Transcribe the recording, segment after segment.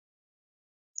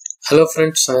Hello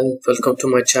friends and welcome to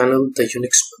my channel The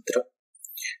Unix Mantra.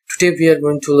 Today we are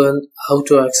going to learn how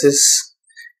to access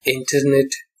internet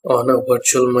on a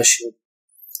virtual machine,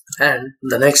 and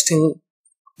the next thing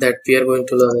that we are going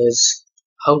to learn is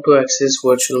how to access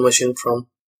virtual machine from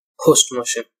host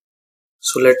machine.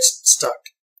 So let's start.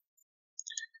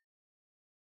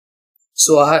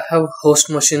 So I have host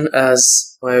machine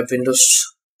as my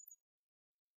Windows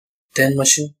 10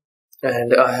 machine,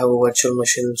 and I have virtual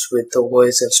machines with the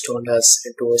OS installed as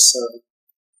CentOS 7.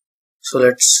 So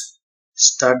let's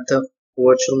start the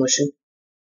virtual machine.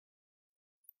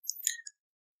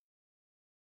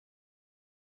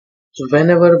 So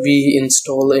whenever we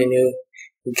install any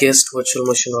guest virtual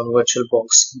machine on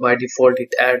VirtualBox, by default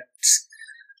it adds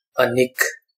a NIC,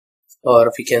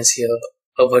 or we can see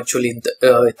a virtual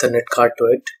Ethernet card to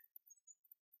it.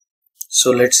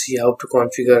 So let's see how to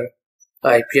configure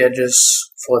IP address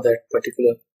for that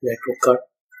particular network card.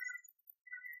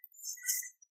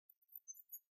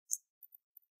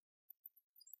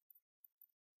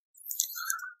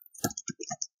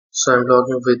 So I'm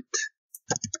logging with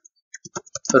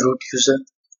a root user,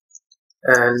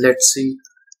 and let's see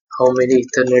how many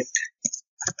Ethernet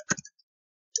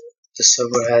the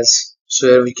server has. So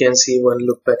here we can see one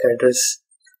loopback address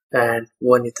and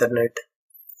one Ethernet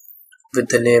with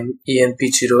the name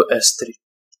EMP0S3.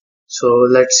 So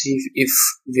let's see if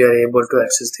we are able to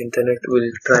access the internet. We'll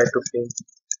try to ping,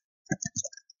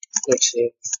 let's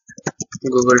say,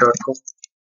 google.com,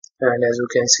 and as you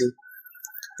can see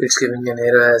it's giving an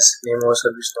error as name of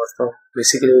service not found.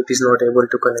 Basically it is not able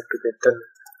to connect to the internet.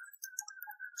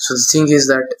 So the thing is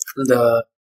that the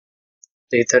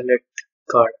Ethernet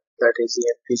card, that is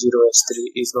the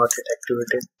EMP0S3, is not yet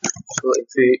activated. So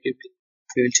if we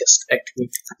will just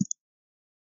activate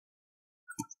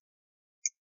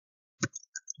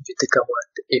with the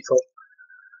command echo,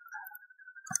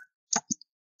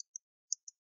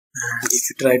 and if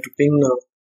you try to ping now,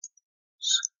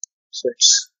 so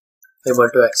it's able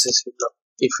to access it now.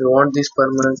 If you want this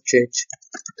permanent change,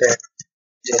 then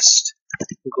just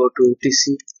go to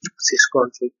etc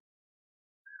sysconfig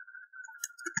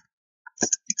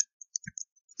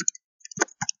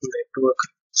network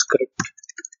script,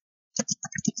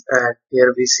 and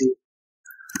here we see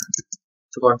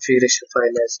the configuration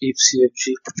file as ifcfg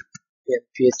and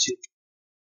phg.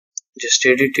 Just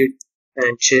edit it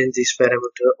and change this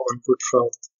parameter output from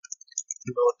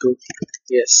no to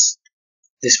yes.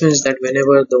 This means that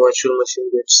whenever the virtual machine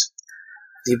gets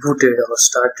rebooted or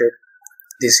started,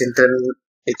 this internal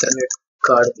Ethernet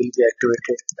card will be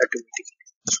activated automatically.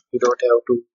 So you don't have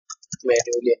to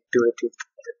manually activate it.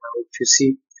 And now if you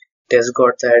see, it has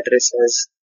got the address as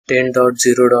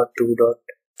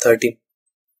 10.0.2.13.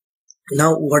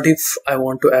 Now what if I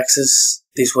want to access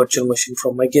this virtual machine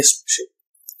from my guest machine?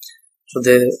 So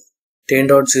the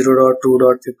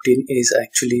 10.0.2.15 is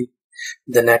actually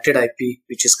the NATed IP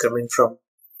which is coming from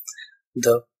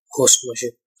the host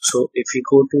machine. So if we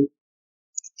go to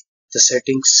the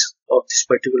settings of this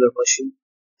particular machine,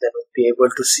 then we'll be able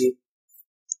to see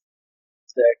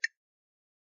that.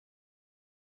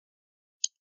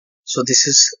 So this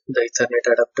is the Ethernet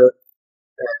adapter,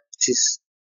 which is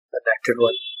the NATed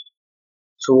one.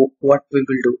 So what we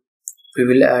will do, we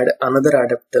will add another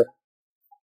adapter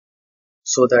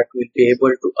so that we'll be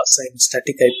able to assign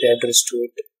static IP address to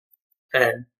it,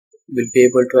 and we'll be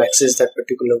able to access that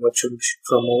particular virtual machine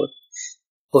from our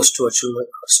host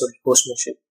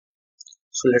machine.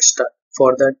 So let's start.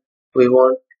 For that, we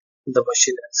want the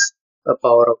machine as a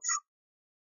power off.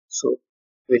 So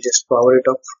we just power it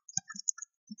off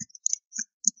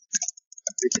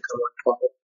with the command power,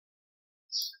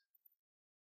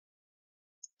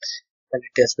 and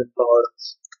it has been powered off.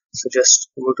 So just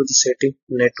go to the setting,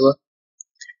 network,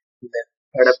 then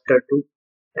adapter 2,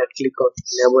 and click on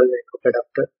enable network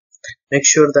adapter. Make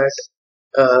sure that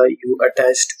you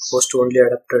attached host only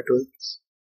adapter to it,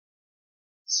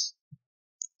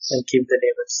 and keep the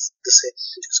name as the same.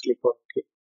 Just click on OK.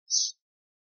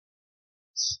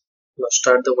 Now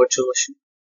start the virtual machine.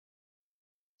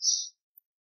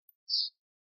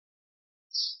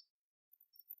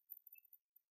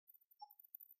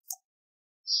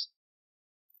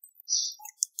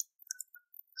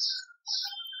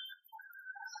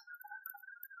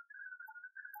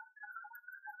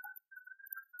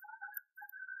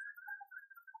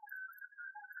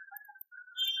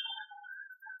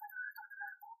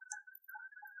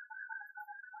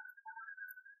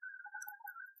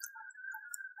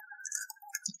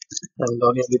 I'm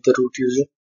logging with the root user.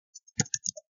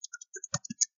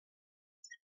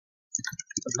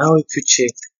 Now if you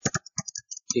check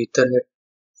the Ethernet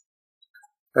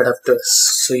adapters,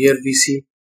 so here we see,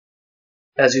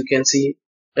 as you can see,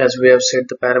 as we have set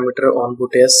the parameter on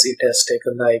boot S, it has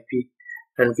taken the IP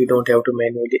and we don't have to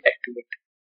manually activate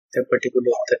that particular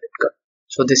Ethernet card.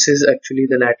 So this is actually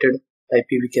the NATed IP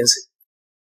we can see,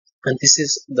 and this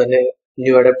is the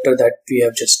new adapter that we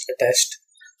have just attached.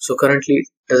 So currently it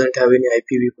doesn't have any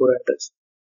IPv4 address,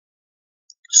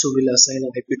 so we'll assign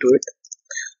an IP to it.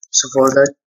 So for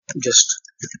that, just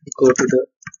go to the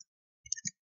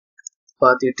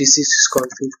path etc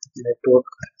config network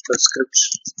scripts,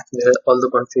 where all the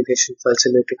configuration files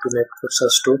related to networks are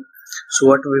stored. So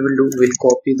what we will do, we'll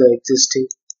copy the existing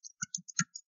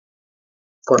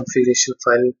configuration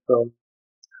file from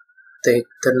the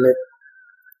Ethernet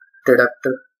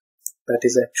adapter that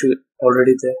is actually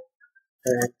already there,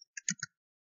 and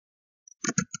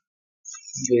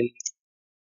we'll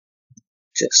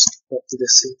just copy the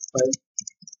same file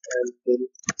and we'll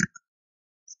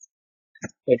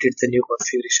edit the new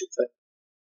configuration file.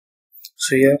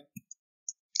 So here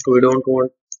we don't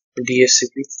want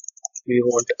DHCP, we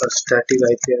want a static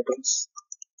IP address,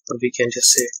 or we can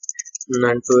just say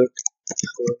none to it,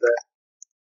 so that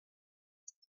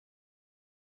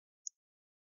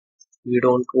we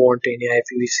don't want any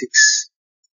IPv6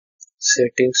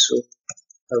 settings. So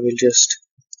I will just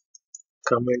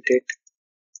comment it.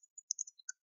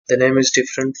 The name is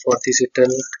different for this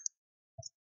Ethernet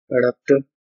adapter,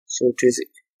 so it is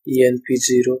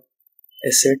ENP0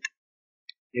 asset.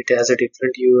 It has a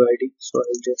different UID, so I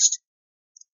will just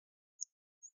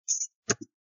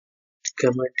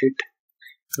comment it.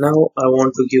 Now I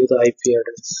want to give the IP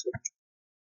address. So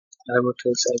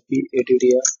parameters IP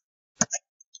ADDR.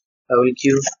 I will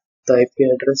give the IP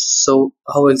address. So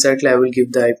how exactly I will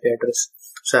give the IP address?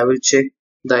 So I will check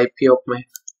the IP of my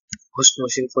host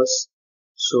machine first.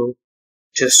 So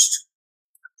just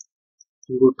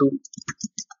go to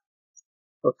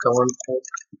a command prompt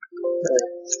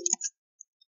and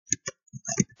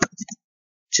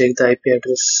check the IP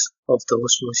address of the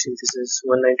host machine. This is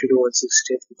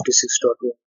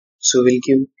 192.168.56.1. So we'll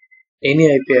give any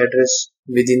IP address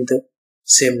within the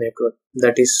same network,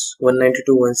 that is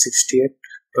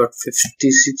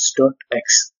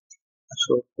 192.168.56.x.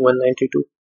 So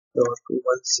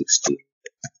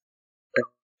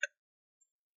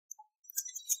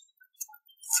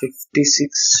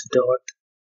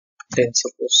 192.168.56.10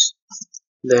 suppose.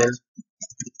 Then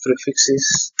prefix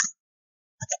is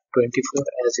 24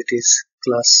 as it is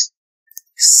class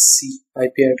C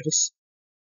IP address,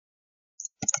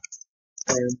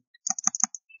 and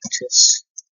just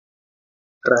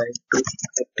try to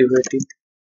activate it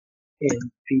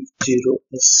in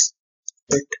P0S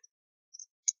bit.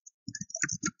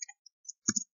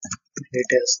 It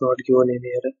has not given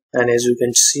any error, and as you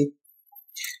can see,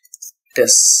 it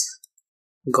has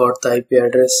got the IP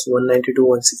address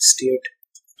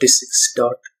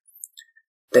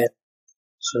 192.168.56.10.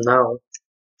 So now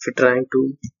if you're trying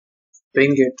to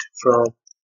ping it from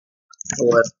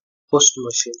our host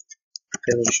machine,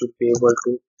 then we should be able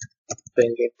to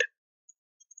ping it.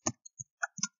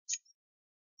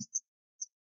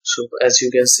 So as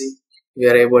you can see, we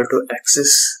are able to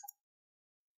access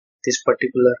this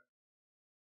particular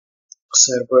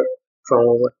server from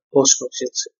our host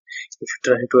machine. If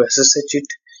you're trying to SSH it,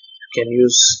 you can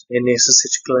use any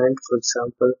SSH client. For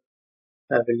example,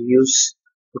 I will use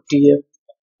OTF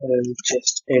and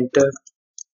just enter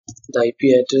the IP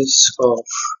address of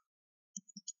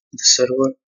the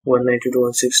server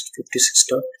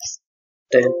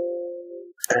 192.168.56.10,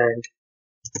 and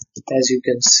as you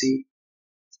can see,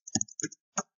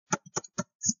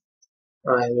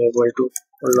 I am able to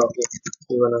log in.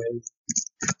 Even I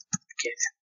can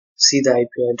see the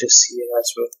IP address here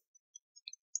as well.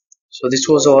 So this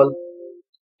was all.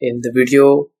 In the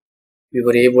video, we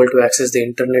were able to access the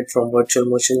internet from virtual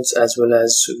machines, as well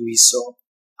as we saw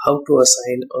how to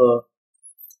assign a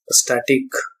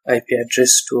static IP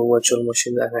address to a virtual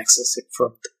machine and access it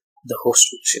from the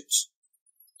host machines.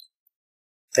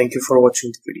 Thank you for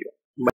watching the video.